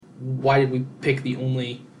why did we pick the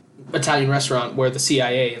only Italian restaurant where the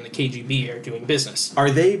CIA and the KGB are doing business?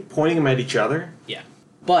 Are they pointing them at each other? Yeah.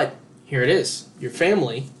 But here it is. Your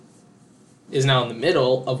family is now in the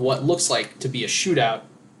middle of what looks like to be a shootout,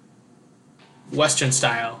 Western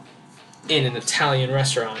style, in an Italian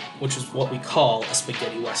restaurant, which is what we call a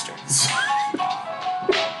spaghetti Western.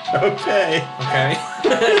 Okay. Okay?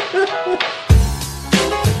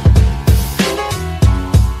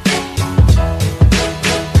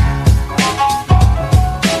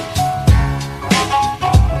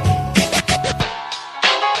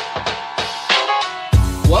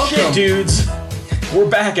 Welcome. Dudes, we're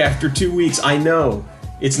back after 2 weeks. I know.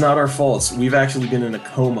 It's not our fault. We've actually been in a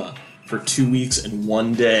coma for 2 weeks and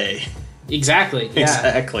 1 day. Exactly. Yeah.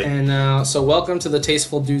 Exactly. And so welcome to the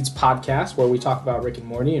Tasteful Dudes podcast, where we talk about Rick and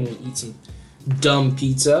Morty and we eat some dumb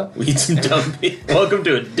pizza. We eat some dumb pizza. Welcome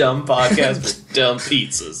to a dumb podcast for dumb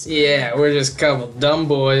pizzas. Yeah, we're just a couple dumb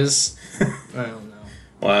boys. I don't know.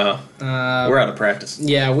 Wow. We're out of practice.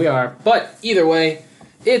 Yeah, we are. But either way,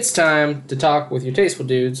 it's time to talk with your Tasteful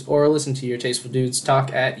Dudes or listen to your Tasteful Dudes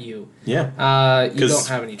talk at you. Yeah. You don't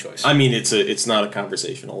have any choice. I mean, it's not a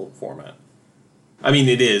conversational format. I mean,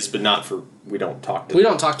 it is, but not for... We don't talk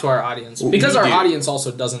to our audience. Because our audience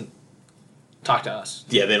also doesn't talk to us.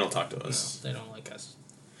 Yeah, they don't talk to us. No, they don't like us.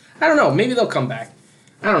 I don't know. Maybe they'll come back.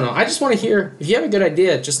 I don't know. I just want to hear... If you have a good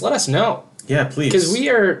idea, just let us know. Yeah, please. Because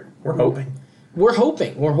We're hoping. We're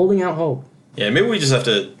hoping. We're holding out hope. Yeah, maybe we just have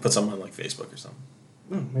to put something on, like, Facebook or something.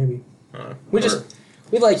 Oh, maybe. We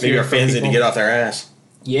like maybe our fans need to get off their ass.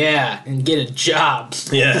 Yeah, and get a job.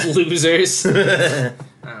 Yeah. Losers. I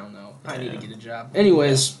don't know. I need to get a job.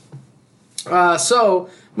 Anyways, so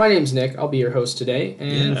my name's Nick. I'll be your host today.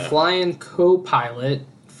 And flying co-pilot,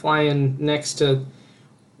 flying next to...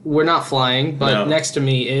 We're not flying, but next to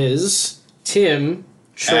me is Tim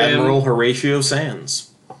Trim. Admiral Horatio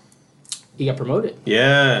Sands. He got promoted.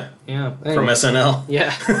 Yeah. Yeah. Anyway. From SNL.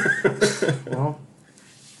 Yeah. Well,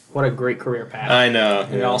 what a great career path. I know.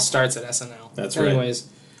 It all starts at SNL. That's right. Anyways,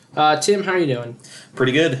 Tim, how are you doing?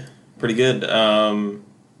 Pretty good. Pretty good.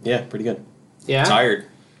 Yeah, pretty good. Yeah? Tired.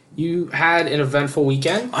 You had an eventful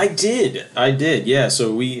weekend? I did. Yeah,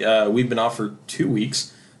 so we've been off for 2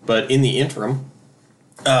 weeks, but in the interim,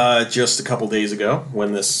 just a couple days ago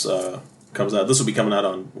when this comes out, this will be coming out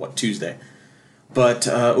on, Tuesday. But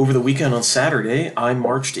over the weekend on Saturday, I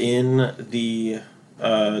marched in the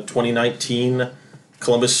 2019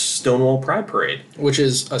 Columbus Stonewall Pride Parade. Which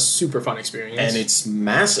is a super fun experience. And it's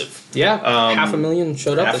massive. Yeah, 500,000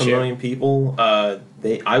 showed up this year. 500,000 people.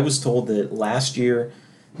 I was told that last year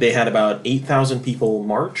they had about 8,000 people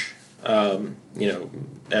march, everyone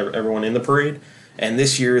in the parade. And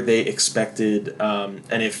this year they expected,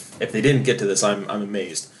 and if they didn't get to this, I'm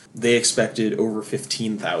amazed, they expected over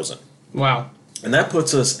 15,000. Wow. And that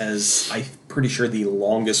puts us as, I'm pretty sure, the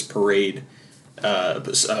longest parade,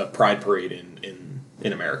 Pride parade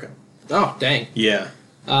in America. Oh, dang. Yeah.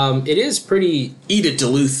 It is pretty... Eat it,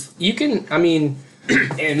 Duluth. You can, I mean,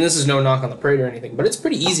 and this is no knock on the parade or anything, but it's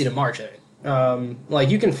pretty easy to march at it.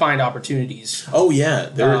 You can find opportunities. Oh, yeah.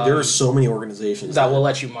 There are so many organizations that will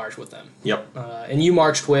let you march with them. Yep. And you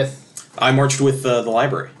marched with... I marched with the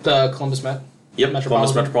library. The Columbus Met? Yep,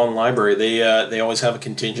 Columbus Metropolitan Library. They always have a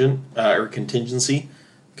contingent, or contingency.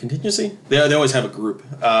 Contingency? They always have a group.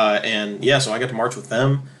 And, yeah, so I got to march with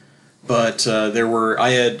them. But I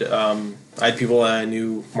had people that I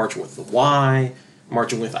knew marching with the Y,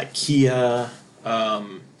 marching with IKEA,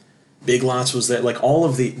 Big Lots was there.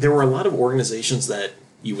 There were a lot of organizations that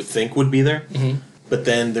you would think would be there, but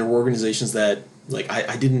then there were organizations that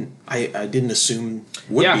I didn't assume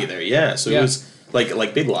would be there. Yeah, so it was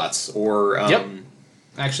like Big Lots or I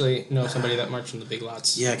actually know somebody that marched in the Big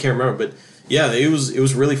Lots. Yeah, I can't remember, but yeah, it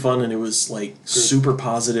was really fun and it was super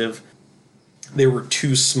positive. There were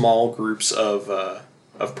two small groups of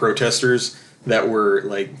protesters that were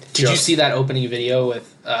Did you see that opening video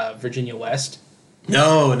with Virginia West?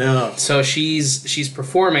 No. So she's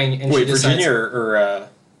performing and wait, she decides, Virginia or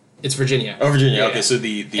it's Virginia. Oh, Virginia. Yeah. Okay, so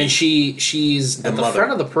the and she's at the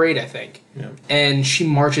front of the parade, I think. Yeah. And she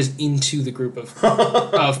marches into the group of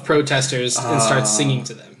protesters and starts singing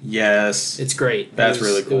to them. Yes, it's great. That's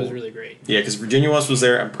really cool. It was really great. Yeah, because Virginia West was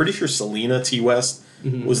there. I'm pretty sure Selena T. West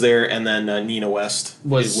was there, and then Nina West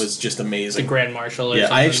was just amazing. The Grand Marshal. Yeah,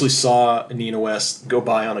 I actually saw Nina West go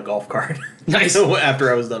by on a golf cart. Nice.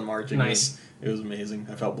 After I was done marching. Nice. It was amazing.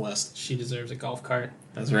 I felt blessed. She deserves a golf cart.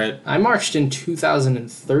 That's right. I marched in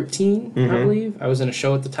 2013, I believe. I was in a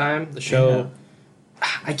show at the time. The show... Yeah.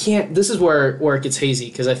 I can't... This is where it gets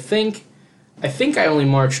hazy, because I think I only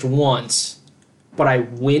marched once, but I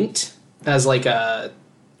went as a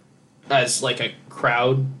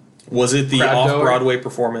crowd Was it the crowd goer. off-Broadway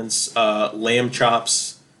performance, lamb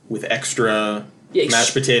chops with extra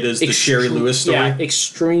mashed potatoes, the Sherry Lewis story? Yeah,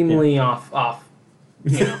 extremely off,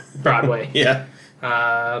 Broadway. Yeah.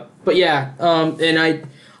 But yeah, and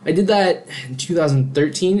I did that in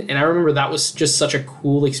 2013, and I remember that was just such a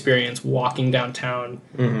cool experience walking downtown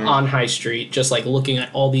on High Street, just like looking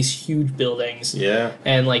at all these huge buildings. Yeah.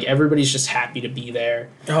 And like everybody's just happy to be there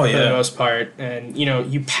for the most part. And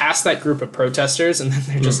you pass that group of protesters, and then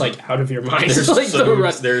they're just like out of your mind. They're like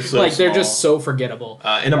they're so like they're small. just so forgettable.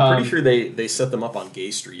 And I'm pretty sure they set them up on Gay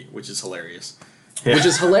Street, which is hilarious. Yeah. Which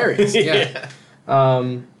is hilarious. Yeah.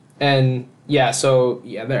 And yeah, so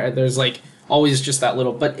yeah, there's like always just that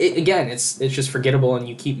little, but it's just forgettable, and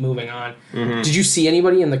you keep moving on. Did you see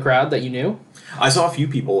anybody in the crowd that you knew? I saw a few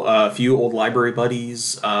people, a few old library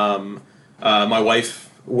buddies. My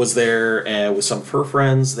wife was there with some of her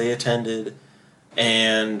friends. They attended,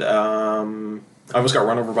 and I almost got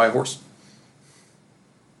run over by a horse,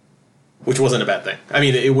 which wasn't a bad thing. I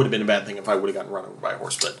mean, it would have been a bad thing if I would have gotten run over by a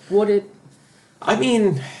horse, but I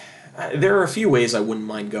mean, there are a few ways I wouldn't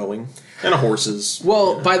mind going. And a horse's.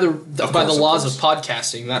 Well, by the laws of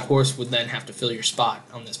podcasting, that horse would then have to fill your spot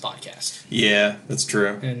on this podcast. Yeah, that's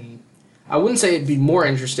true. And I wouldn't say it'd be more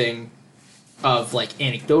interesting of like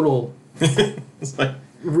anecdotal, It's like,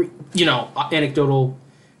 anecdotal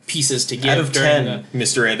pieces to give. out of 10,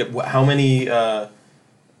 Mr. Ed, how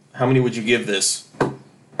many would you give this?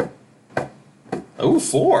 Oh,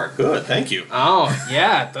 4. Good, thank you. Oh,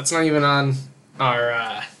 yeah, that's not even on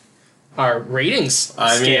our ratings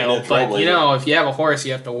scale, but probably, if you have a horse,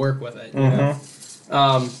 you have to work with it.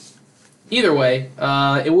 Either way,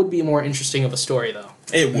 it would be more interesting of a story, though.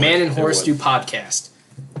 It would. Man and Horse do podcast.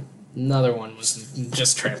 Another one was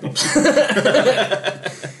just trampled.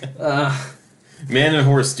 Man and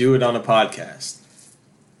Horse do it on a podcast.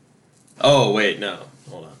 Oh wait, no,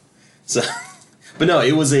 hold on. So, but no,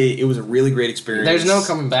 it was a really great experience. There's no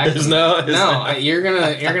coming back. There's You're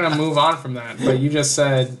gonna move on from that. But you just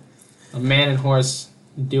said a Man and Horse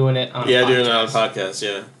doing it on a podcast. doing it on a podcast.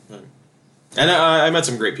 Yeah, and I met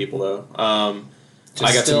some great people though.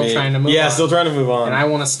 I got still trying to move on. Still trying to move on. And I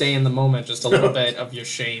want to stay in the moment just a little bit of your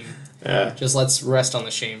shame. Yeah. Just let's rest on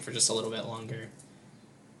the shame for just a little bit longer.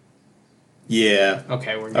 Yeah.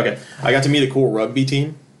 Okay, we're good. Okay. I got to meet a cool rugby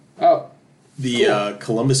team. Oh. The cool.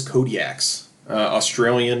 Columbus Kodiaks.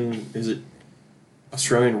 Australian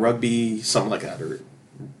rugby, something like that, or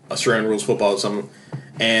Australian rules football or something.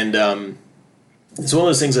 And it's one of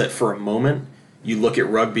those things that for a moment you look at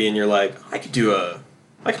rugby and you're like, I could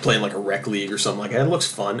play in like a rec league or something like that. It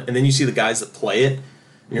looks fun. And then you see the guys that play it and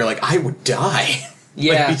you're like, I would die.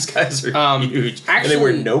 Yeah. Like, these guys are huge. Actually, and they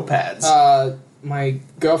wear no pads. My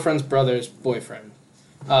girlfriend's brother's boyfriend,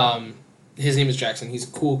 his name is Jackson. He's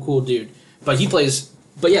a cool dude. But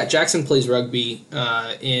Jackson plays rugby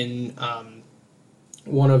in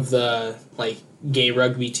one of the like gay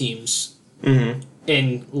rugby teams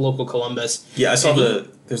in local Columbus. Yeah, I saw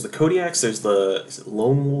there's the Kodiaks, is it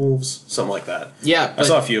Lone Wolves, something like that. Yeah, I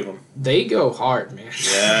saw a few of them. They go hard, man.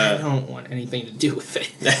 Yeah. I don't want anything to do with it.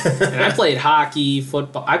 And I played hockey,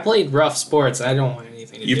 football. I played rough sports. I don't want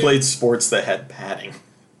anything to do. You played sports that had padding.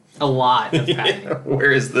 A lot of padding.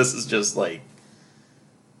 Whereas this is just like,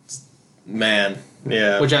 man,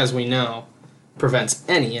 yeah. Which, as we know, prevents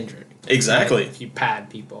any injury. Exactly. If you pad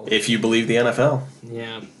people. If you believe the NFL.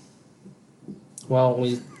 Yeah. Well,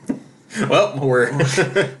 we're we're not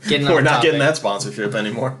topic. getting that sponsorship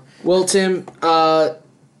anymore. Well, Tim,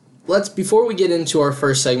 before we get into our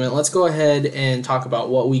first segment, let's go ahead and talk about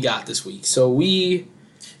what we got this week. So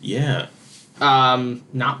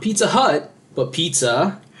not Pizza Hut, but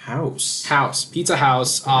Pizza Pizza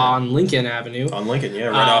House on Lincoln Avenue. On Lincoln, yeah,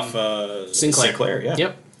 right off Sinclair, yeah.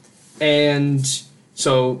 Yep. And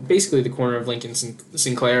so basically the corner of Lincoln and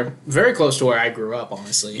Sinclair, very close to where I grew up,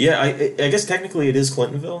 honestly. Yeah, I guess technically it is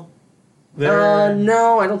Clintonville.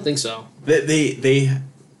 No, I don't think so.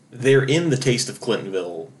 They're in the taste of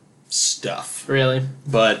Clintonville stuff. Really?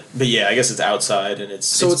 But yeah, I guess it's outside, and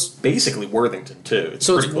it's basically Worthington too. It's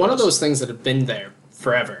one of those things that have been there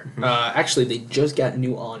forever. Mm-hmm. Actually, they just got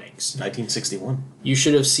new awnings. 1961. You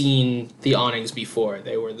should have seen the awnings before.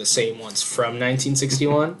 They were the same ones from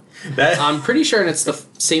 1961. I'm pretty sure it's the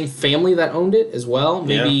same family that owned it as well.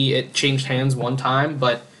 Maybe it changed hands one time,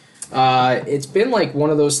 but it's been like one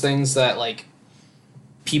of those things that like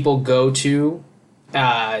people go to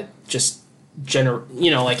just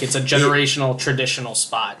like it's a generational traditional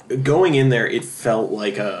spot. Going in there, it felt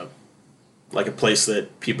like a place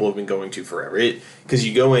that people have been going to forever. Because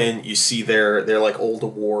you go in, you see their like old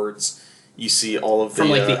awards. You see all of the from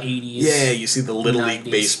like the 80s. Yeah, you see the Little 90s.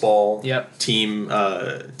 League baseball Yep. team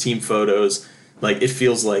photos. Like it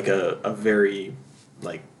feels like a very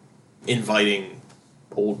like inviting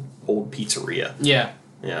old pizzeria. Yeah.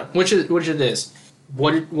 Yeah. Which it is.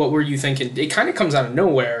 What were you thinking? It kind of comes out of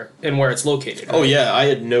nowhere and where it's located. Right? Oh yeah,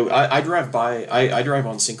 I drive by. I drive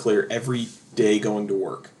on Sinclair every day going to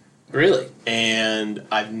work. Really? And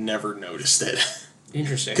I've never noticed it.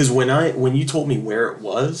 Interesting. Because when you told me where it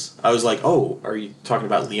was, I was like, oh, are you talking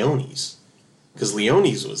about Leone's? Because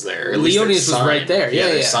Leone's was there. Leone's was right there.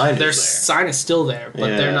 Yeah. Their sign is still there,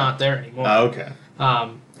 but they're not there anymore. Oh, okay.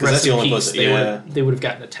 Because that's the only place. They would have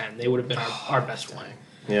gotten a 10. They would have been our best one.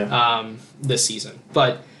 Yeah. This season,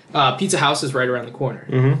 but Pizza House is right around the corner.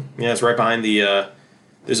 Mm-hmm. Yeah, it's right behind the.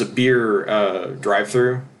 There's a beer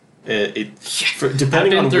drive-through.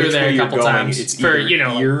 Depending on which way you're going, times it's for ear,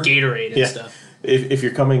 like Gatorade and stuff. If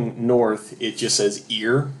you're coming north, it just says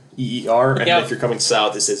ear, EER, and if you're coming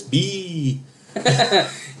south, it says B.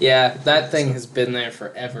 Yeah, that thing has been there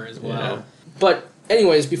forever as well. Yeah. But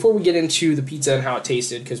anyways, before we get into the pizza and how it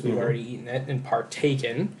tasted, because we've already eaten it and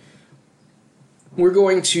partaken, we're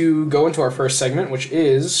going to go into our first segment, which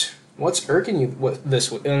is what's irking you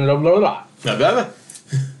this week.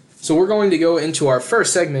 So we're going to go into our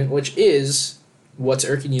first segment, which is what's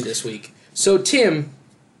irking you this week. So Tim,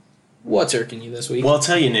 what's irking you this week? Well, I'll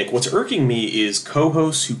tell you, Nick. What's irking me is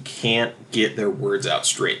co-hosts who can't get their words out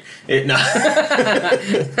straight. No.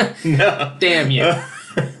 Damn you.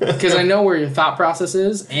 Because I know where your thought process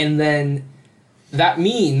is, and then that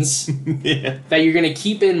means that you're going to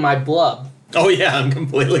keep in my blub. Oh, yeah, I'm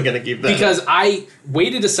completely going to keep that. Because I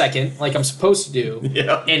waited a second, like I'm supposed to do,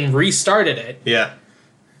 and restarted it. Yeah.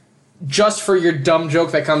 Just for your dumb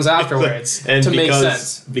joke that comes afterwards and to make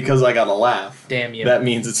sense. Because I got a laugh. Damn you. That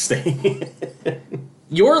means it's staying.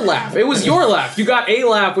 Your laugh. It was your laugh. You got a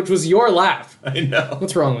laugh, which was your laugh. I know.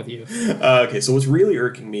 What's wrong with you? Okay, so what's really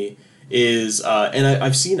irking me is, and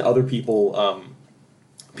I've seen other people,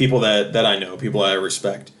 people that I know, people I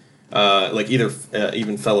respect, like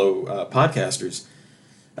even fellow podcasters,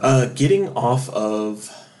 getting off of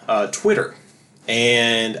Twitter.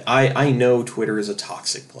 And I know Twitter is a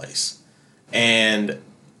toxic place. And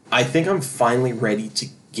I think I'm finally ready to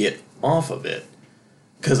get off of it.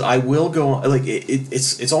 Because I will go, like,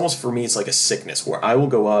 it's almost for me, it's like a sickness where I will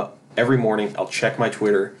go up every morning, I'll check my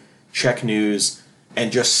Twitter, check news,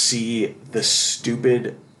 and just see the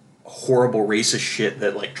stupid, horrible, racist shit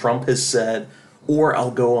that, like, Trump has said. Or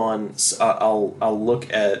I'll go on, I'll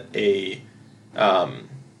look at a,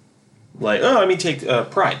 take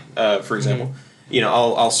Pride, for example. Mm-hmm.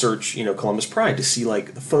 I'll search, Columbus Pride to see,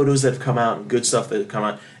 like, the photos that have come out and good stuff that have come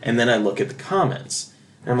out, and then I look at the comments.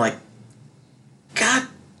 And I'm like, God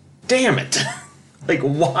damn it. Like,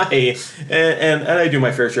 why? And I do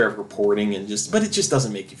my fair share of reporting, but it just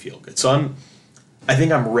doesn't make you feel good. So I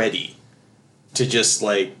think I'm ready to just,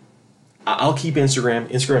 like, I'll keep Instagram.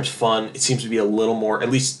 Instagram's fun. It seems to be a little more, at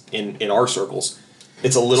least in our circles,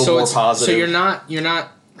 it's a little more positive. So you're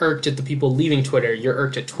not irked at the people leaving Twitter. You're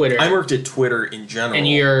irked at Twitter. I'm irked at Twitter in general. And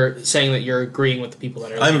you're saying that you're agreeing with the people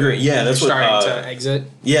that are I'm agreeing. Yeah, that's what starting to exit.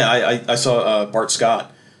 Yeah, I saw Bart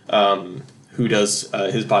Scott, who does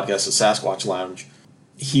his podcast, The Sasquatch Lounge.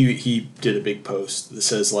 He did a big post that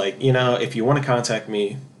says, like, if you want to contact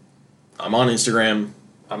me, I'm on Instagram.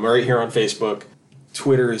 I'm right here on Facebook.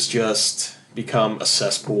 Twitter has just become a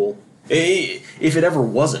cesspool. If it ever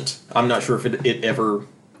wasn't, I'm not sure if it ever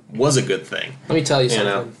was a good thing. Let me tell you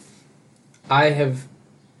something.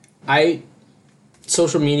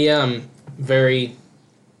 Social media, I'm very,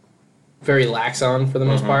 very lax on for the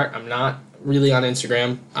most part. I'm not really on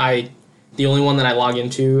Instagram. The only one that I log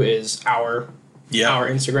into is our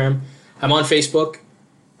Instagram. I'm on Facebook.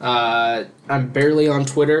 I'm barely on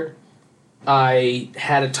Twitter. I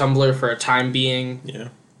had a Tumblr for a time being. Yeah.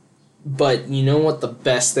 But you know what the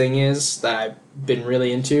best thing is that I've been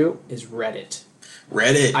really into is Reddit.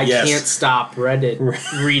 Reddit, I can't stop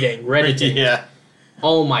reading. Redditing. Yeah.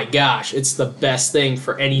 Oh my gosh, it's the best thing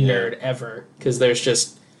for any nerd ever. Because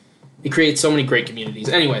it creates so many great communities.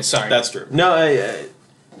 Anyway, sorry. That's true. No, I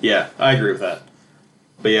agree with that.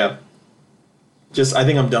 But yeah, I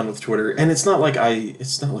think I'm done with Twitter. And it's not like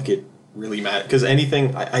it really matters. Because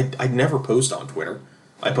anything, I never post on Twitter.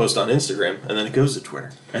 I post on Instagram, and then it goes to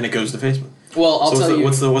Twitter. And it goes to Facebook. Well, I'll tell you.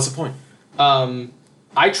 What's the point?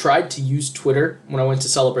 I tried to use Twitter when I went to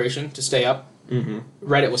Celebration to stay up. Mm-hmm.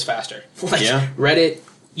 Reddit was faster. Reddit,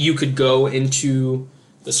 you could go into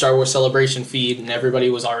the Star Wars Celebration feed, and everybody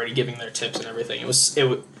was already giving their tips and everything.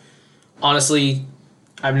 Honestly,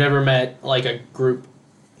 I've never met like a group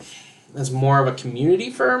that's more of a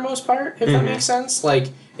community for the most part, if that makes sense. Like,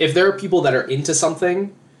 if there are people that are into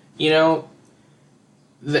something, you know,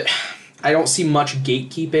 I don't see much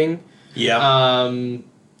gatekeeping. Yeah.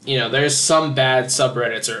 You know, there's some bad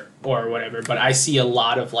subreddits or whatever, but I see a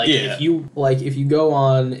lot of like if you go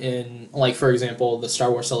on in like for example the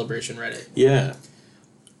Star Wars Celebration Reddit. Yeah.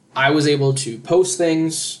 I was able to post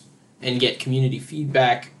things and get community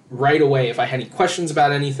feedback right away if I had any questions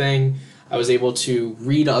about anything. I was able to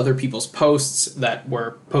read other people's posts that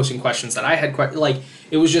were posting questions that I had. Like,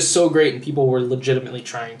 it was just so great, and people were legitimately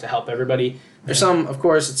trying to help everybody. There's some, of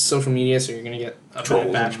course, it's social media, so you're going to get a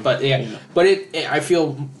bad batch. But but I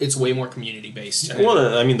feel it's way more community based.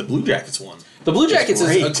 Well, I mean, the Blue Jackets one. The Blue Jackets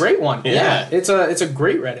is a great one. Yeah. It's a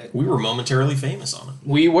great Reddit. We were momentarily famous on it.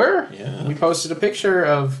 We were. Yeah. We posted a picture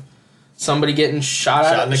of somebody getting shot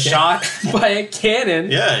by a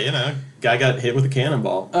cannon. Yeah, you know, guy got hit with a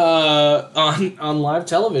cannonball. On live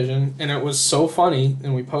television, and it was so funny,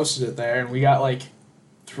 and we posted it there, and we got like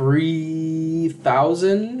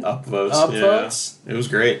 3,000 upvotes. It was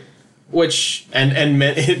great. Which and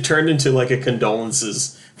it turned into like a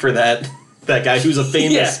condolences for that guy who's a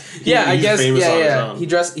famous. I guess famous on his own.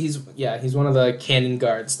 He's one of the cannon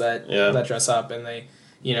guards that dress up, and they,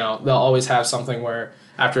 you know, they'll always have something where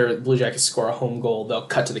after the Blue Jackets score a home goal, they'll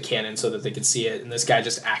cut to the cannon so that they can see it. And this guy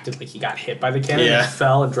just acted like he got hit by the cannon and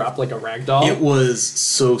fell and dropped like a rag doll. It was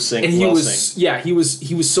so synced. And he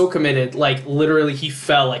was so committed. Like literally, he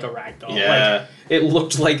fell like a rag doll. Yeah. Like, it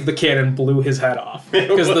looked like the cannon blew his head off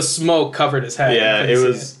because the smoke covered his head. Yeah, it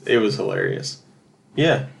was hilarious.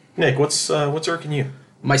 Yeah, Nick, what's irking you?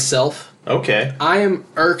 Myself. Okay. I am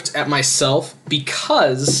irked at myself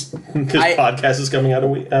because podcast is coming out a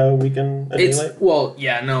weekend a day late. Well,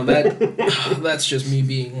 yeah, no, that's just me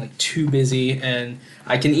being like too busy, and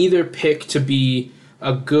I can either pick to be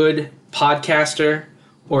a good podcaster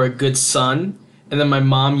or a good son, and then my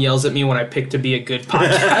mom yells at me when I pick to be a good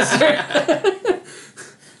podcaster.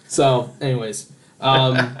 So, anyways,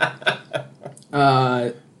 so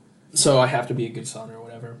I have to be a good son or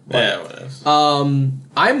whatever. But, whatever.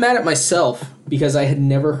 I'm mad at myself because I had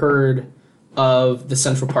never heard of the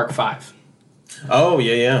Central Park 5. Oh,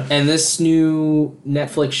 yeah. And this new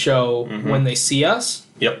Netflix show, When They See Us.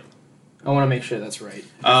 Yep. I want to make sure that's right.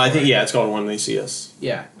 I think, it's called When They See Us.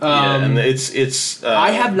 Yeah. And it's...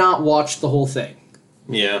 I have not watched the whole thing.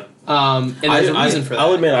 Yeah. And there's a reason for that.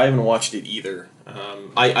 I'll admit I haven't watched it either.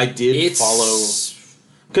 I did follow...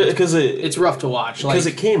 Because it's rough to watch. Because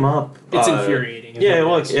it came up... It's infuriating. Yeah,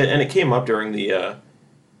 well, and it came up during the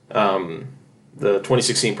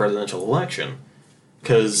 2016 presidential election.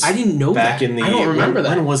 Because I didn't know back that. in the... I don't remember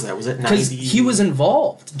that. When was that? Was it 90? Because he was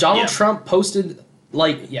involved. Donald Trump posted,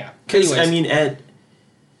 Because, I mean, at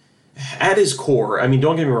his core, I mean,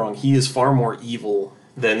 don't get me wrong, he is far more evil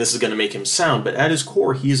than this is going to make him sound, but at his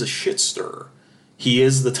core, he is a shit stirrer. He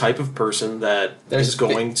is the type of person that is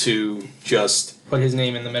going to just... Put his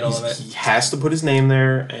name in the middle of it. He has to put his name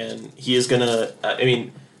there, and he is going to... I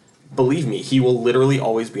mean, believe me, he will literally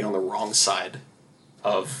always be on the wrong side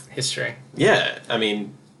of... history. Yeah, I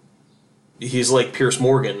mean, he's like Pierce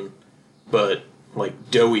Morgan, but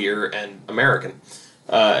like doughier and American.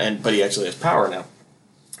 But he actually has power now.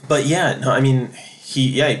 But yeah, no, I mean,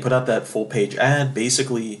 he put out that full page ad,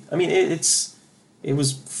 basically. I mean, it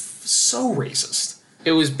was so racist.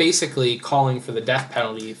 It was basically calling for the death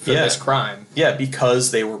penalty for this crime. Yeah, because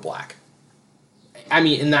they were black. I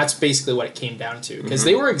mean, and that's basically what it came down to, because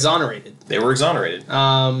they were exonerated.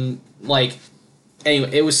 Anyway,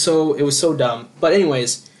 it was so dumb. But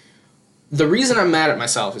anyways, the reason I'm mad at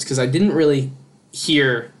myself is because I didn't really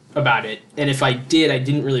hear about it, and if I did, I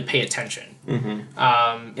didn't really pay attention.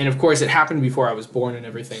 And of course, it happened before I was born and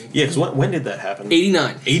everything. Yeah, because when did that happen?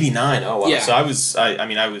 89. 89. Oh wow. Yeah. So I was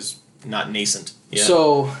not nascent. Yeah.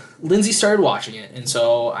 So Lindsay started watching it, and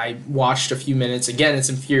so I watched a few minutes. Again, it's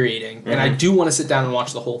infuriating, and I do want to sit down and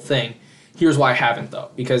watch the whole thing. Here's why I haven't though,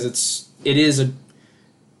 because it's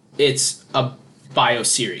a bio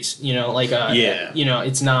series. You know,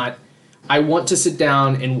 it's not. I want to sit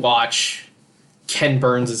down and watch Ken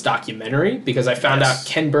Burns' documentary, because I found out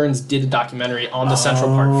Ken Burns did a documentary on the Central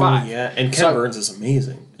Park 5. Yeah, and Ken Burns is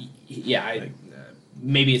amazing. Yeah,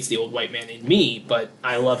 maybe it's the old white man in me, but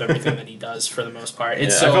I love everything that he does for the most part. I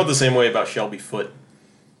felt the same way about Shelby Foote.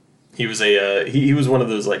 He was he was one of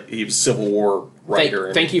those, like, he was Civil War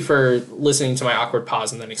writer. Thank you for listening to my awkward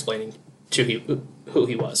pause and then explaining who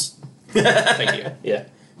he was. Thank you. Yeah,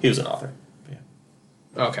 he was an author.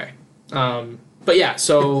 Yeah. Okay. But yeah,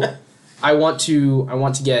 so I want to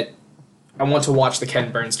watch the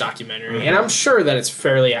Ken Burns documentary, and I'm sure that it's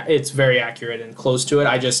very accurate and close to it.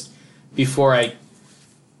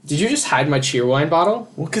 Did you just hide my Cheerwine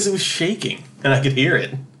bottle? Well, because it was shaking, and I could hear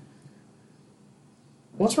it.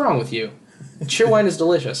 What's wrong with you? Cheerwine is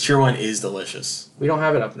delicious. Cheerwine is delicious. We don't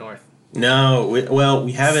have it up north. No,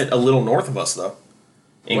 we have it a little north of us, though.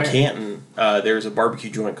 In Where? Canton, there's a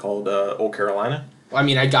barbecue joint called Old Carolina. Well, I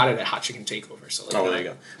mean, I got it at Hot Chicken Takeover. So There you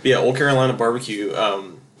go. But yeah, Old Carolina Barbecue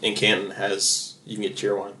in Canton you can get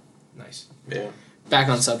Cheerwine. Nice. Yeah. Back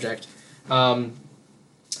on subject.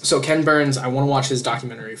 So Ken Burns, I want to watch his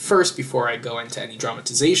documentary first before I go into any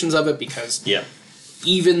dramatizations of it, because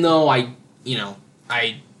even though I've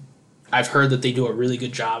heard that they do a really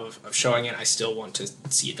good job of showing it, I still want to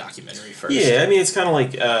see a documentary first. Yeah, I mean, it's kind of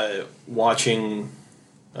like watching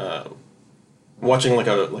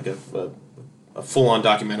like a full-on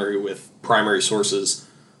documentary with primary sources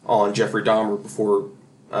on Jeffrey Dahmer before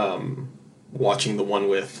watching the one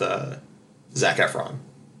with Zac Efron.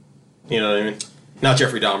 You know what I mean? Not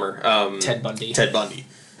Jeffrey Dahmer. Ted Bundy. Ted Bundy.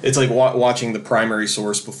 It's like watching the primary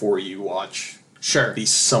source before you watch the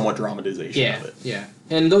somewhat dramatization of it. Yeah.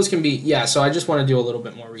 And those can be, so I just want to do a little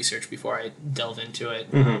bit more research before I delve into it,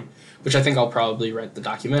 which I think I'll probably rent the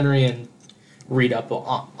documentary and read up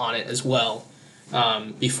on it as well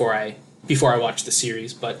before I watch the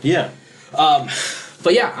series. But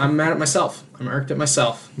I'm mad at myself. I'm irked at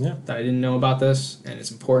myself that I didn't know about this, and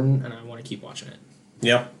it's important, and I want to keep watching it.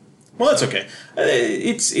 Yeah. Well, that's okay.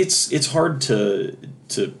 It's hard to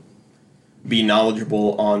be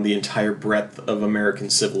knowledgeable on the entire breadth of American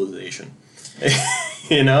civilization.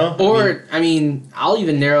 You know? I'll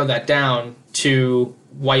even narrow that down to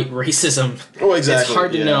white racism. Oh, exactly. It's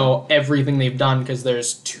hard to know everything they've done because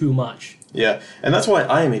there's too much. Yeah, and that's why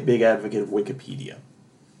I am a big advocate of Wikipedia.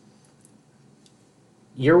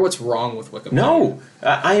 You're what's wrong with Wikipedia. No,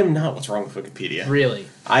 I am not what's wrong with Wikipedia. Really?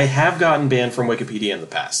 I have gotten banned from Wikipedia in the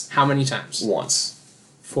past. How many times? Once.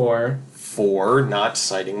 For not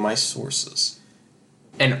citing my sources.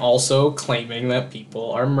 And also claiming that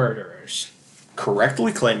people are murderers.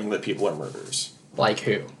 Correctly claiming that people are murderers. Like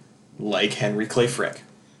who? Like Henry Clay Frick.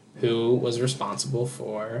 Who was responsible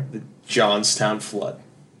for the Johnstown flood.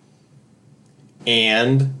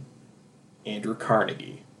 And Andrew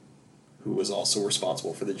Carnegie, who was also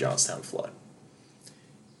responsible for the Johnstown flood.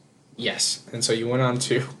 Yes, and so you went on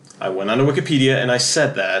to... I went onto Wikipedia and I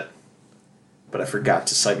said that, but I forgot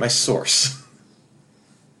to cite my source.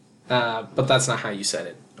 But that's not how you said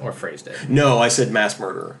it, or phrased it. No, I said mass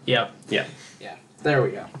murderer. Yep. Yeah. Yeah, there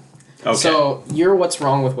we go. Okay. So, you're what's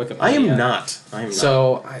wrong with Wikipedia. I am not.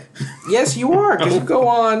 So, yes, you are, because you go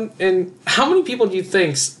on, and how many people do you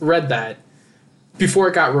think read that before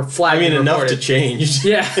it got flagged? Enough to change.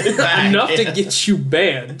 Yeah, enough to get you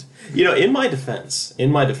banned. You know, in my defense,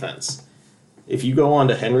 if you go on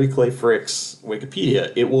to Henry Clay Frick's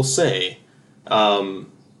Wikipedia, it will say,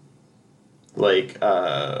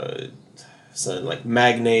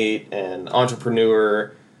 magnate and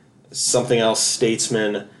entrepreneur, something else,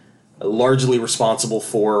 statesman, largely responsible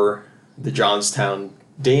for the Johnstown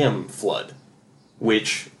Dam flood,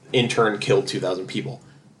 which in turn killed 2,000 people,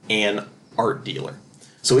 and art dealer.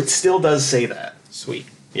 So it still does say that. Sweet.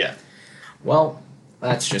 Yeah. Well,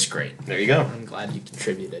 that's just great. There you go. I'm glad you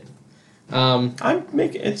contributed. I'm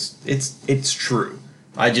making it's true.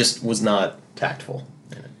 I just was not tactful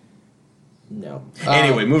in it. No.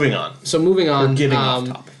 Anyway, moving on. So moving on. We're getting off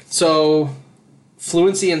topic. So,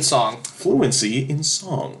 fluency in song. Fluency in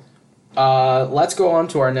song. Let's go on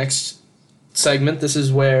to our next segment. This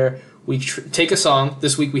is where we take a song.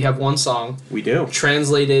 This week we have one song. We do.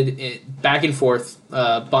 Translated it back and forth,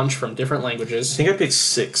 a bunch from different languages. I think I picked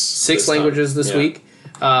six languages this week.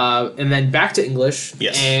 And then back to English.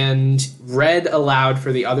 Yes. And read aloud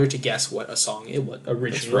for the other to guess what a song it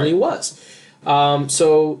originally was.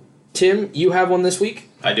 So, Tim, you have one this week?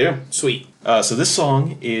 I do. Sweet. So this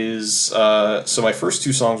song is... so my first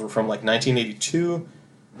two songs were from 1982,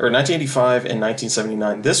 or 1985 and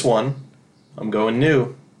 1979. This one, I'm going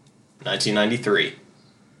new, 1993.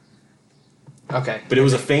 Okay. But it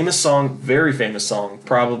was a famous song, very famous song,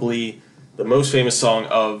 probably the most famous song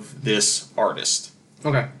of this artist.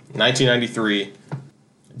 Okay. 1993.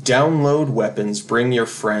 Download weapons, bring your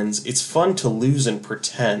friends. It's fun to lose and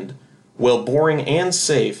pretend. Well, boring and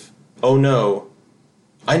safe. Oh no.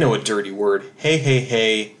 I know a dirty word. Hey, hey,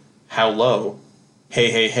 hey. How low? Hey,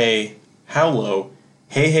 hey, hey. How low?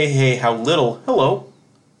 Hey, hey, hey. How little? Hello.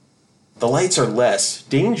 The lights are less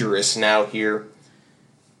dangerous now here.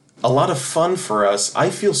 A lot of fun for us. I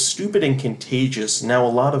feel stupid and contagious. Now a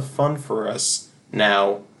lot of fun for us.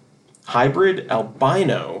 Now. Hybrid,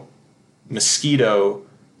 albino, mosquito,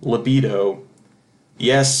 libido.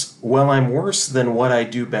 Yes, well, I'm worse than what I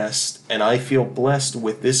do best, and I feel blessed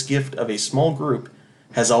with this gift of a small group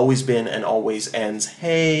has always been and always ends.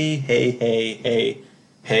 Hey, hey, hey, hey,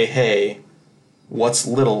 hey, hey. What's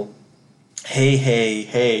little? Hey, hey,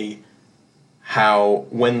 hey. How,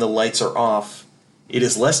 when the lights are off, it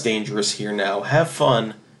is less dangerous here now. Have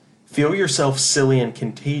fun. Feel yourself silly and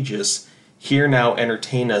contagious. Here now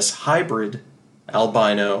entertain us. Hybrid,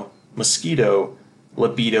 albino, mosquito,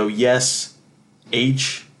 libido, yes,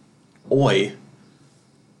 oi.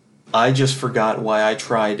 I just forgot why I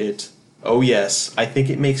tried it. Oh yes, I think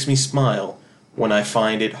it makes me smile when I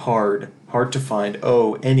find it hard to find.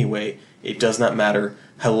 Oh, anyway, it does not matter.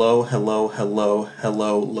 Hello, hello, hello,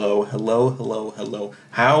 hello, low, hello, hello, hello,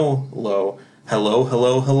 how low, hello,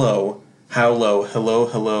 hello, hello, how low, hello,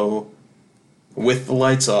 hello. With the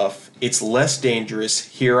lights off, it's less dangerous.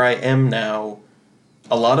 Here I am now.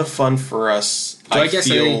 A lot of fun for us. I guess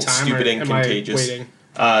feel stupid and contagious.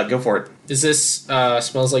 Go for it. Is this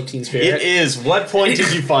Smells Like Teen Spirit? It is. What point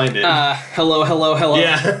did you find it? Hello, hello, hello.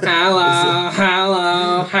 Yeah. Hello,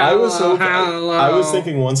 hello, hello, hello. I was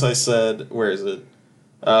thinking once I said, where is it?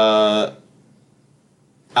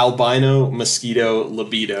 Albino, mosquito,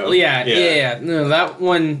 libido. Yeah. No, that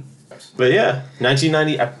one. But yeah,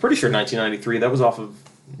 1990. I'm pretty sure 1993. That was off of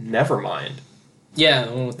Nevermind. Yeah,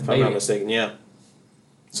 the one with the baby. If I'm not mistaken. Yeah.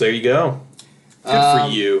 So there you go. Good for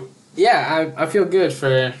you. Yeah, I feel good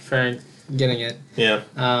for getting it. Yeah.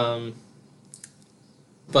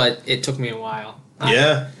 But it took me a while.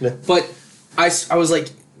 Yeah. But I was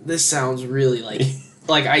like, this sounds really like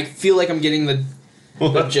like I feel like I'm getting the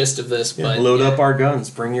gist of this. Yeah, but load up our guns.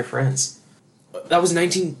 Bring your friends. That was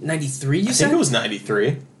 1993. You said? I think it was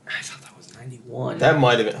 93. I thought that was 91. That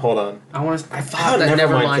might have been. Hold on. I thought that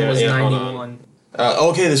Nevermind was 91.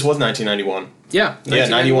 Okay, this was 1991. Yeah. Yeah,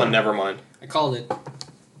 91. Nevermind. I called it. Wow.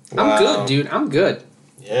 I'm good, dude. I'm good.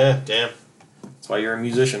 Yeah, damn. That's why you're a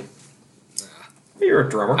musician. You're a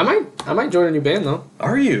drummer. I might join a new band though.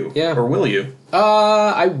 Are you? Yeah. Or will you?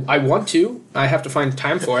 I want to. I have to find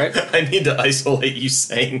time for it. I need to isolate you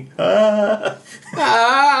saying. I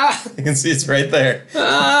can see it's right there.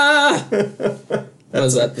 What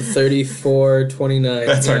was that? The 3429.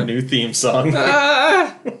 That's our new theme song.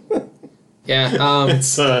 Yeah.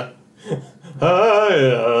 It's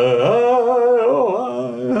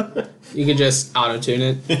You can just auto-tune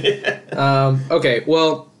it. Okay,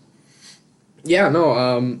 well, yeah,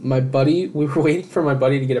 no, my buddy, we were waiting for my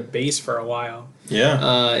buddy to get a bass for a while.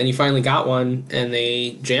 Yeah. And he finally got one, and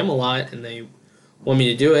they jam a lot, and they want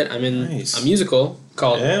me to do it. I'm in a musical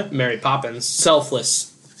called Mary Poppins.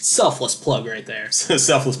 Selfless plug right there.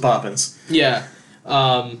 Selfless Poppins. Yeah.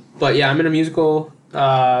 But yeah, I'm in a musical.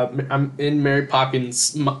 I'm in Mary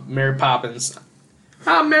Poppins. Mary Poppins.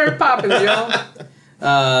 I'm Mary Poppins, y'all.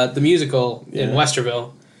 The musical in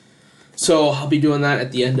Westerville. So I'll be doing that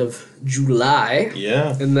at the end of July.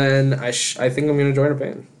 Yeah. And then I think I'm going to join a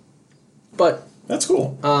band. But that's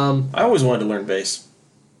cool. I always wanted to learn bass.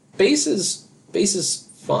 Bass is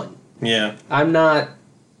fun. Yeah. I'm not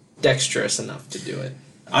dexterous enough to do it.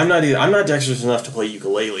 I'm not either. I'm not dexterous enough to play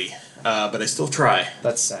ukulele, but I still try.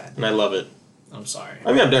 That's sad. And I love it. I'm sorry.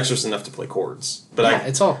 I mean, I'm dexterous enough to play chords, but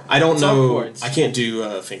I don't know. I can't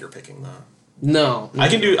do finger picking though. No. I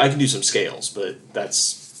can do some scales, but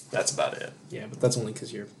that's about it. Yeah, but that's only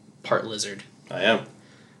because you're part lizard. I am.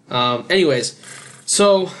 Anyways,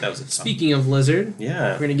 so speaking of lizard,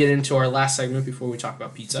 we're gonna get into our last segment before we talk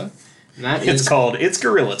about pizza. And that is called It's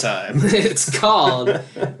Gorilla Time. It's called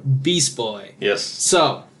Beast Boy. Yes.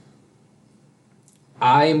 So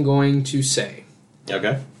I am going to say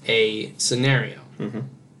a scenario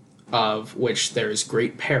of which there is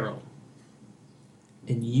great peril,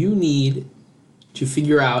 and you need to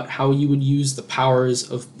figure out how you would use the powers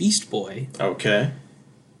of Beast Boy. Okay.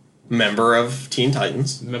 Member of Teen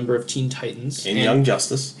Titans. And Young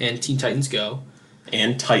Justice. And Teen Titans Go.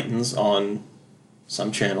 And Titans on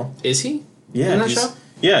some channel. Is he? Yeah. In that show?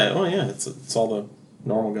 Yeah. Oh, yeah. It's all the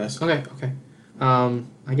normal guys. Okay.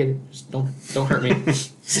 I get it. Just don't hurt me.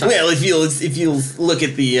 Well, if you look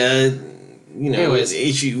at the Anyways,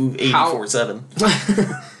 issue 84/7,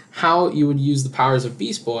 how you would use the powers of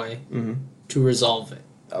Beast Boy to resolve it.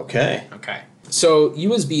 Okay. So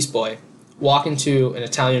you as Beast Boy walk into an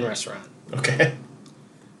Italian restaurant. Okay.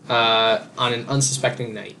 On an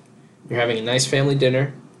unsuspecting night, you're having a nice family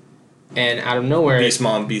dinner, and out of nowhere, Beast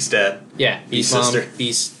Mom, Beast Dad. Yeah, Beast Mom, Sister,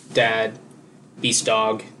 Beast Dad, Beast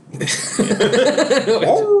Dog. Which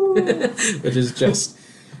is just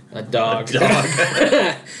a dog.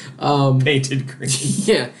 Painted green.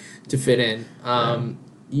 Yeah, to fit in.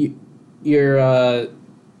 You're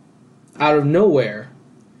out of nowhere.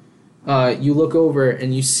 You look over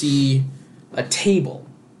and you see a table,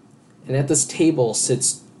 and at this table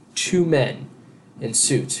sits two men in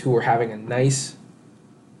suits who are having a nice,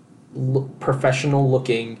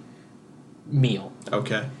 professional-looking meal.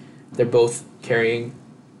 Okay. They're both carrying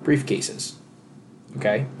briefcases.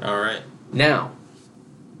 Okay? All right. Now,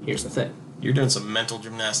 here's the thing. You're doing some mental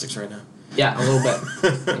gymnastics right now. Yeah, a little bit.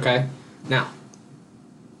 Okay? Now,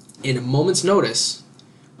 in a moment's notice,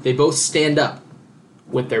 they both stand up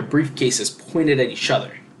with their briefcases pointed at each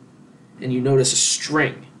other. And you notice a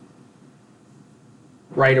string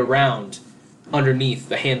right around underneath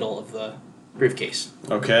the handle of the briefcase.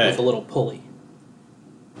 Okay. With a little pulley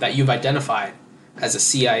that you've identified as a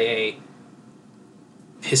CIA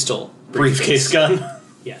pistol briefcase gun?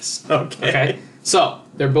 Yes. Okay. So,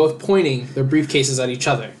 they're both pointing their briefcases at each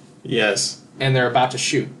other. Yes. And they're about to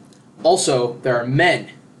shoot. Also, there are men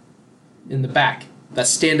in the back that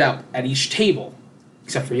stand up at each table,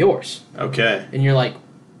 except for yours. Okay. And you're like,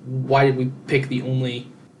 why did we pick the only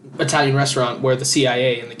Italian restaurant where the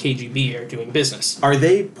CIA and the KGB are doing business? Are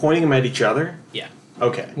they pointing them at each other? Yeah.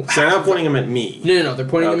 Okay. So they're not pointing them at me. No. They're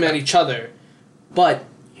pointing them at each other. But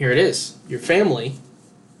here it is. Your family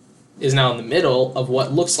is now in the middle of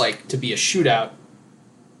what looks like to be a shootout,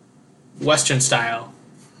 Western style,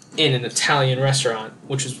 in an Italian restaurant,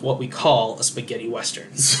 which is what we call a spaghetti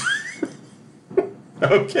Western.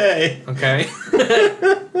 Okay. Okay?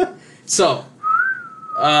 So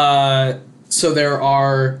there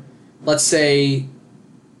are, let's say,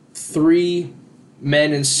 3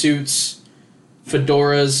 men in suits,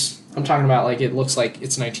 fedoras. I'm talking about like it looks like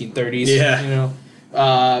it's 1930s. Yeah. You know,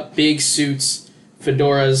 big suits,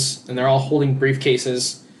 fedoras, and they're all holding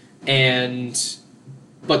briefcases,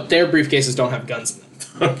 but their briefcases don't have guns in them.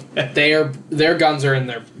 Okay. Their guns are in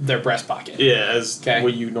their breast pocket. Yeah, as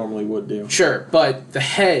what you normally would do. Sure, but the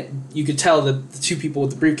head, you could tell that the 2 people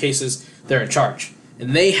with the briefcases, they're in charge.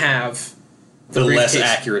 And they have the less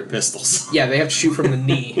accurate pistols. Yeah, they have to shoot from the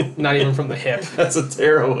knee, not even from the hip. That's a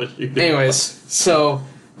terrible shooting. Anyways, so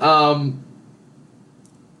there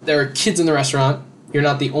are kids in the restaurant. You're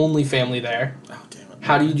not the only family there. Oh, damn it.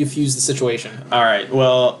 How do you diffuse the situation? All right,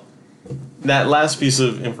 well, that last piece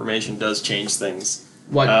of information does change things.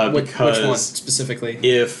 Which one specifically?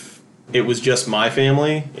 If it was just my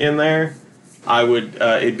family in there, I would.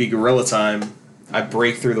 It'd be guerrilla time. I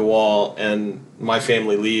break through the wall, and my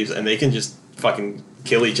family leaves, and they can just fucking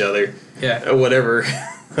kill each other. Yeah. Or whatever.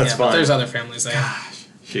 That's fine. But there's other families there. Gosh,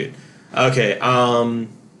 shoot. Okay.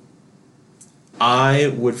 I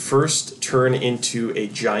would first turn into a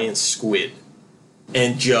giant squid,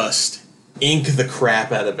 and just ink the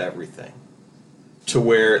crap out of everything. To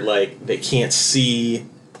where, like, they can't see.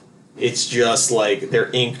 It's just, like,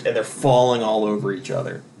 they're inked and they're falling all over each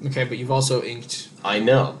other. Okay, but you've also inked I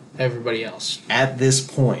know. everybody else. At this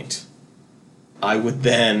point, I would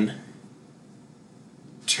then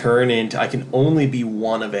turn into... I can only be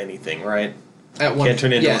one of anything, right? Can't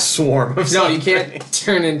turn into a swarm of something. No, you can't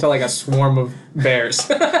turn into, like, a swarm of bears.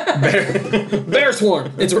 Bear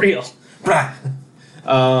swarm. It's real.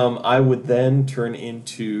 I would then turn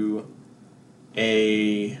into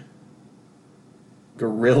a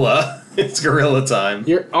gorilla. It's gorilla time.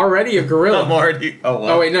 You're already a gorilla. I'm already... Oh,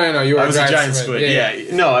 well. Oh, wait, no. You were I was a giant squid.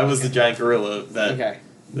 Yeah. No, I was the giant gorilla that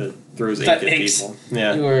throws ink at people.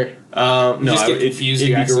 Yeah. You were... no, it'd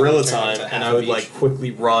be gorilla time, and I would, like, quickly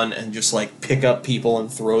run and just, like, pick up people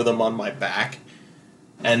and throw them on my back,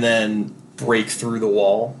 and then break through the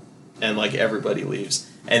wall, and, like, everybody leaves.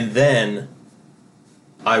 And then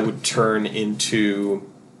I would turn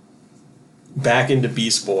back into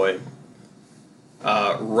Beast Boy,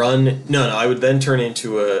 I would then turn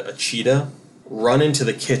into a cheetah, run into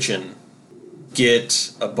the kitchen,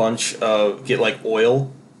 get like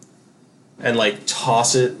oil, and like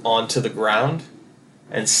toss it onto the ground,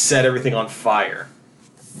 and set everything on fire.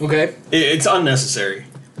 Okay. It's unnecessary.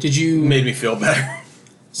 Did you... Made me feel better.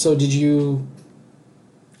 So did you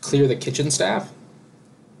clear the kitchen staff?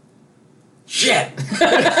 Shit!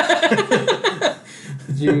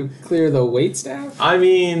 Did you clear the wait staff? I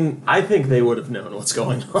mean, I think they would have known what's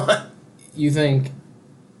going on. You think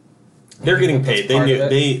they're getting paid?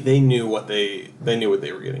 They knew what they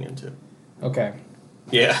were getting into. Okay.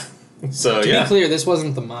 Yeah. So to be clear, this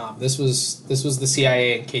wasn't the mob. This was the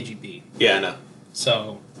CIA and KGB. Yeah, I know.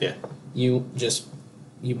 So yeah, you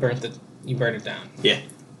burned it down. Yeah.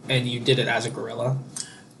 And you did it as a gorilla.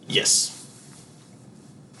 Yes.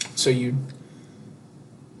 So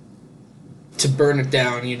to burn it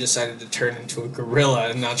down, you decided to turn into a gorilla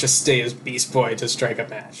and not just stay as Beast Boy to strike a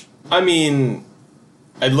match. I mean,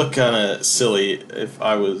 I'd look kind of silly if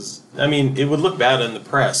I was... I mean, it would look bad in the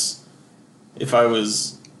press if I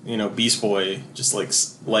was, Beast Boy just, like,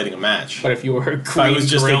 lighting a match. But if you were a green gorilla... If I was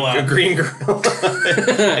just a green gorilla.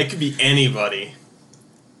 It could be anybody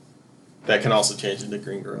that can also change into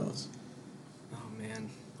green gorillas. Oh,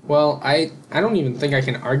 man. Well, I don't even think I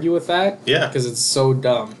can argue with that. Yeah. Because it's so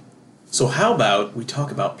dumb. So how about we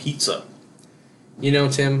talk about pizza? You know,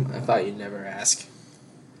 Tim, I thought you'd never ask.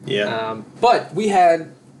 Yeah. But we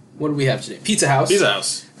had... What do we have today? Pizza House. Pizza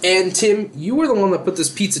House. And Tim, you were the one that put this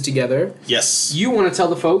pizza together. Yes. You want to tell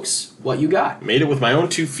the folks what you got. Made it with my own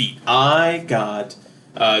 2 feet. I got...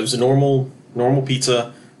 it was a normal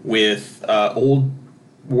pizza with old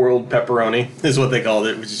world pepperoni, is what they called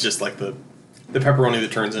it, which is just like the pepperoni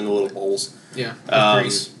that turns into little bowls. Yeah.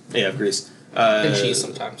 Grease. Yeah, grease. And cheese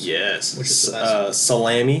sometimes. Yes. Which is the best.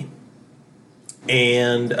 Salami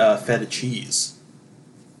and feta cheese.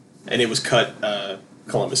 And it was cut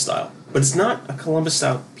Columbus style. But it's not a Columbus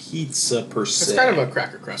style pizza per se. It's kind of a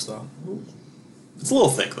cracker crust, though. It's a little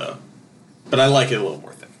thick, though. But I like it a little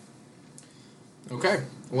more thick. Okay.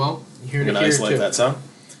 Well, you're going to isolate that sound?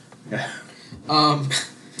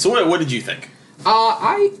 So what did you think?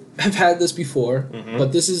 I have had this before, Mm-hmm.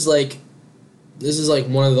 but this is like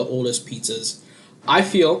one of the oldest pizzas. I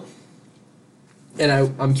feel, and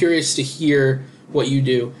I'm curious to hear what you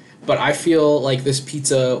do, but I feel like this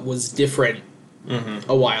pizza was different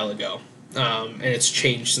a while ago, and it's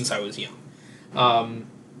changed since I was young.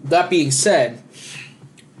 That being said,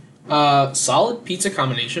 solid pizza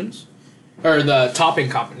combinations, or the topping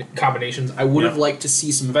combinations. I would have liked to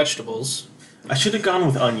see some vegetables. I should have gone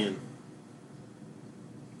with onion.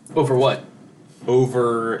 Over what?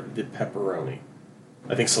 Over the pepperoni.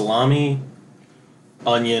 I think salami,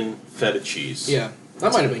 onion, feta cheese. Yeah,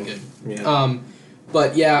 that might have been good. Yeah.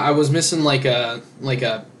 But yeah, I was missing like a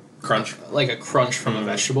Crunch. crunch from a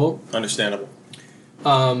vegetable. Understandable.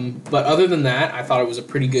 But other than that, I thought it was a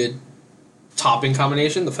pretty good topping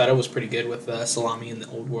combination. The feta was pretty good with the salami and the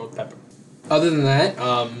old world pepper. Other than that,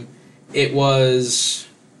 it was...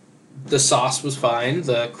 The sauce was fine.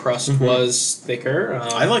 The crust was thicker.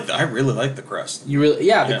 I really like the crust.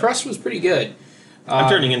 The crust was pretty good. I'm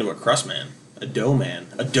turning into a crust man, a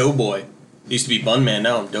dough boy. Used to be bun man,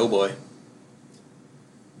 now I'm dough boy.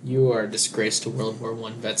 You are a disgrace to World War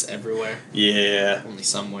I vets everywhere. Yeah, Only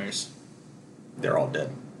somewheres. they're all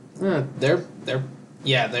dead. They're.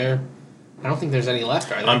 I don't think there's any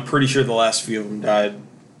left, are there? I'm pretty sure the last few of them died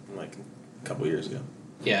like a couple years ago.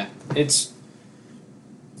 Yeah, it's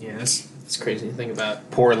crazy to think about.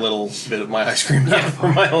 Poor little bit of my ice cream now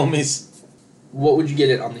for my homies. What would you get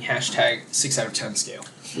it on the hashtag 6 out of 10 scale?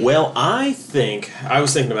 Well, I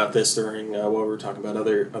was thinking about this during while we were talking about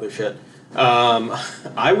other shit.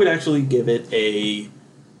 I would actually give it a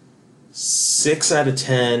 6 out of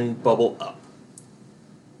 10 bubble up.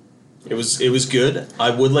 It was good. I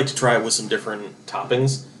would like to try it with some different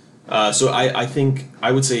toppings. So I think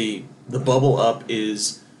I would say the bubble up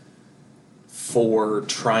is for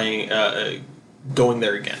trying going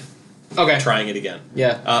there again. Okay. Trying it again.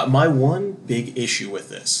 Yeah. My one big issue with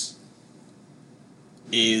this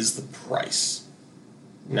is the price.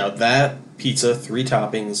 Now that pizza, 3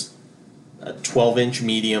 toppings, a 12-inch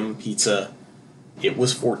medium pizza, it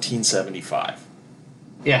was $14.75.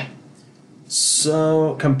 Yeah.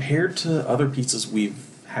 So compared to other pizzas we've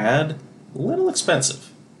had, a little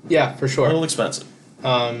expensive. Yeah, for sure. A little expensive.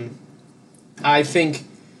 I think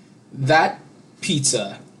that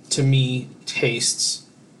pizza, to me, tastes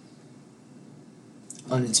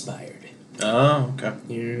uninspired. Oh, okay.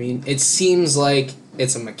 You know what I mean? It seems like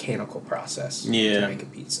it's a mechanical process to make a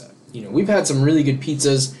pizza. You know, we've had some really good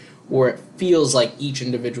pizzas where it feels like each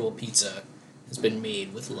individual pizza has been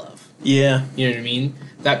made with love. Yeah. You know what I mean?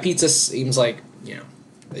 That pizza seems like,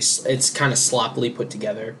 it's kind of sloppily put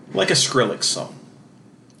together. Like a Skrillex song.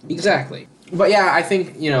 Exactly. But yeah, I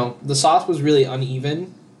think, the sauce was really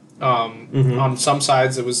uneven. On some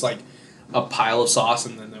sides, it was like a pile of sauce,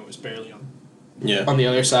 and then there was barely on the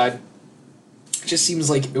other side. It just seems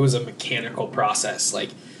like it was a mechanical process. Like,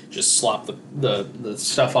 just slop the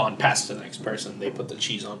stuff on, pass it to the next person. They put the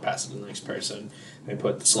cheese on, pass it to the next person. They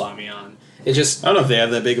put the salami on. It just... I don't know if they have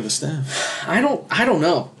that big of a staff. I don't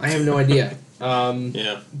know. I have no idea.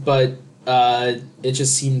 But it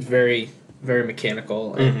just seemed very, very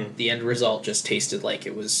mechanical, and the end result just tasted like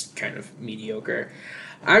it was kind of mediocre.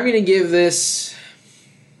 I'm going to give this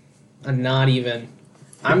a not even.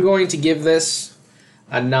 I'm going to give this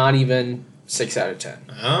a not even 6 out of 10.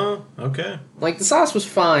 Oh, okay. Like, the sauce was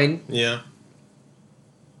fine. Yeah.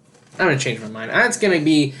 I'm going to change my mind. It's going to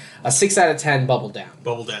be a 6 out of 10 bubble down.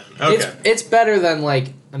 Bubble down. Okay. It's better than,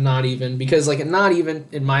 like, a not even, because, like, a not even,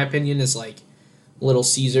 in my opinion, is, like, Little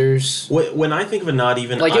Caesars. When I think of a not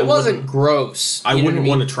even... Like, it wasn't gross. I wouldn't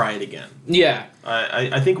want to try it again. Yeah.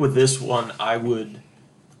 I think with this one,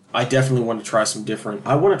 I definitely want to try some different...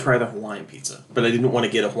 I want to try the Hawaiian pizza, but I didn't want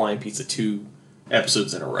to get a Hawaiian pizza 2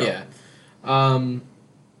 episodes in a row. Yeah.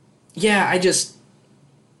 yeah, it just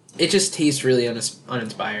tastes really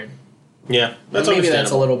uninspired. Yeah, that's maybe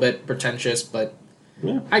that's a little bit pretentious, but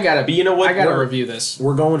I gotta. But you know what? I gotta review this.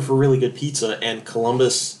 We're going for really good pizza, and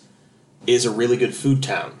Columbus is a really good food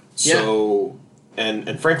town. So,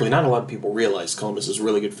 and frankly, not a lot of people realize Columbus is a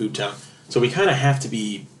really good food town. So we kind of have to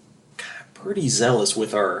be pretty zealous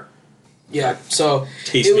with our So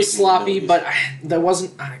it was sloppy, but I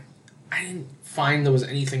didn't find there was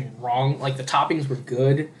anything wrong. Like the toppings were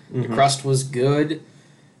good, the crust was good,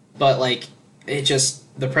 but like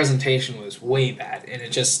the presentation was way bad, and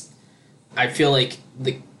I feel like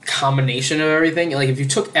the combination of everything, like if you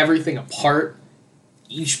took everything apart,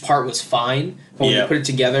 each part was fine, but when you put it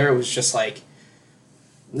together, it was just like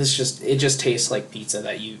it just tastes like pizza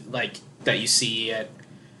that you see at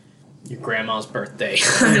your grandma's birthday.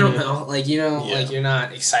 I don't know, like like you're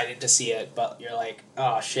not excited to see it, but you're like,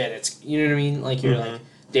 oh shit, it's you know what I mean? Like you're like,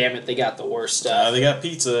 damn it, they got the worst stuff. They got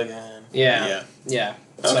pizza again. Yeah.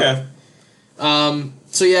 Okay.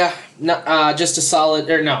 So just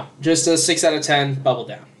just a 6 out of 10, bubble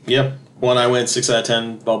down. Yep. When I went 6 out of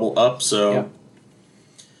 10, bubble up. So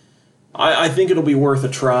I think it'll be worth a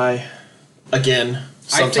try again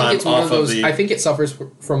sometime. I think it's one of those. I think it suffers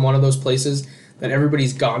from one of those places that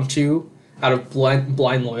everybody's gone to out of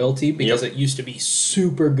blind loyalty because it used to be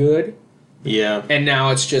super good. Yeah. And now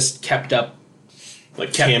it's just kept up.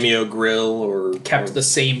 Like Cameo Grill or the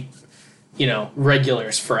same,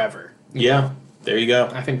 regulars forever. Yeah. There you go.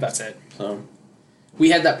 I think that's it. So we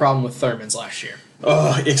had that problem with Thurman's last year.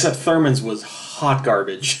 Oh, except Thurman's was hot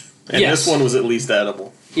garbage. And this one was at least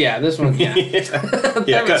edible. Yeah, this one,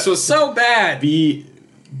 Thurman's was so bad. Be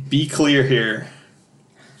clear here.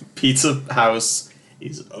 Pizza House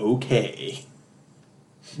is okay.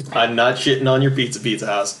 I'm not shitting on your Pizza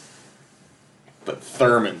House. But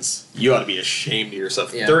Thurman's, you ought to be ashamed of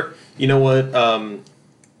yourself. Yeah. You know what?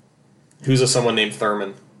 Who's someone named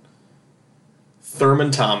Thurman?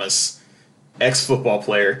 Thurman Thomas, ex-football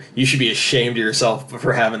player. You should be ashamed of yourself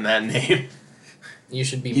for having that name. You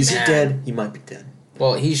should be Is he dead? He might be dead.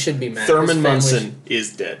 Well, he should be mad. Thurman Munson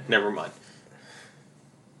is dead. Never mind.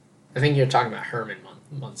 I think you're talking about Herman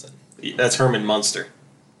Munson. That's Herman Munster.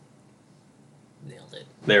 Nailed it.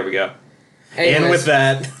 There we go. Anyways, and with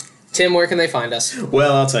that... Tim, where can they find us?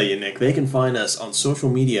 Well, I'll tell you, Nick. They can find us on social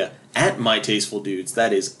media at MyTastefulDudes.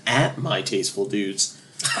 That is at MyTastefulDudes.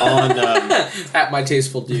 On at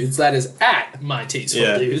MyTastefulDudes. That is at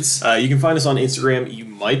MyTastefulDudes. Yeah. You can find us on Instagram. You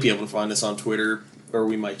might be able to find us on Twitter, or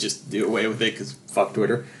we might just do away with it because fuck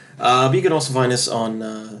Twitter. But you can also find us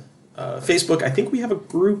on Facebook. I think we have a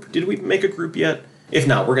group. Did we make a group yet? If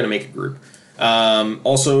not, we're going to make a group.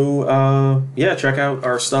 Also, check out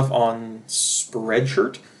our stuff on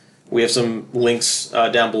Spreadshirt. We have some links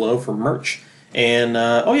down below for merch. And,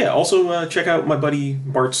 also check out my buddy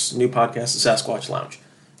Bart's new podcast, The Sasquatch Lounge.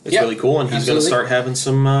 It's really cool, and he's going to start having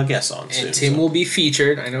some guests on soon. And Tim will be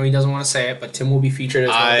featured. I know he doesn't want to say it, but Tim will be featured as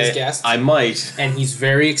one of his guests. I might. And he's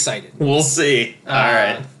very excited. We'll see. All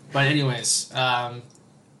right. But anyways,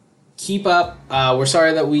 keep up. We're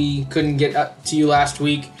sorry that we couldn't get up to you last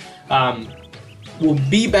week. We'll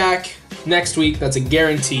be back next week. That's a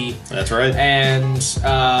guarantee. That's right. And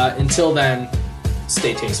until then,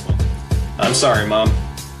 stay tasteful. I'm sorry, Mom.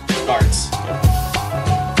 Bart's.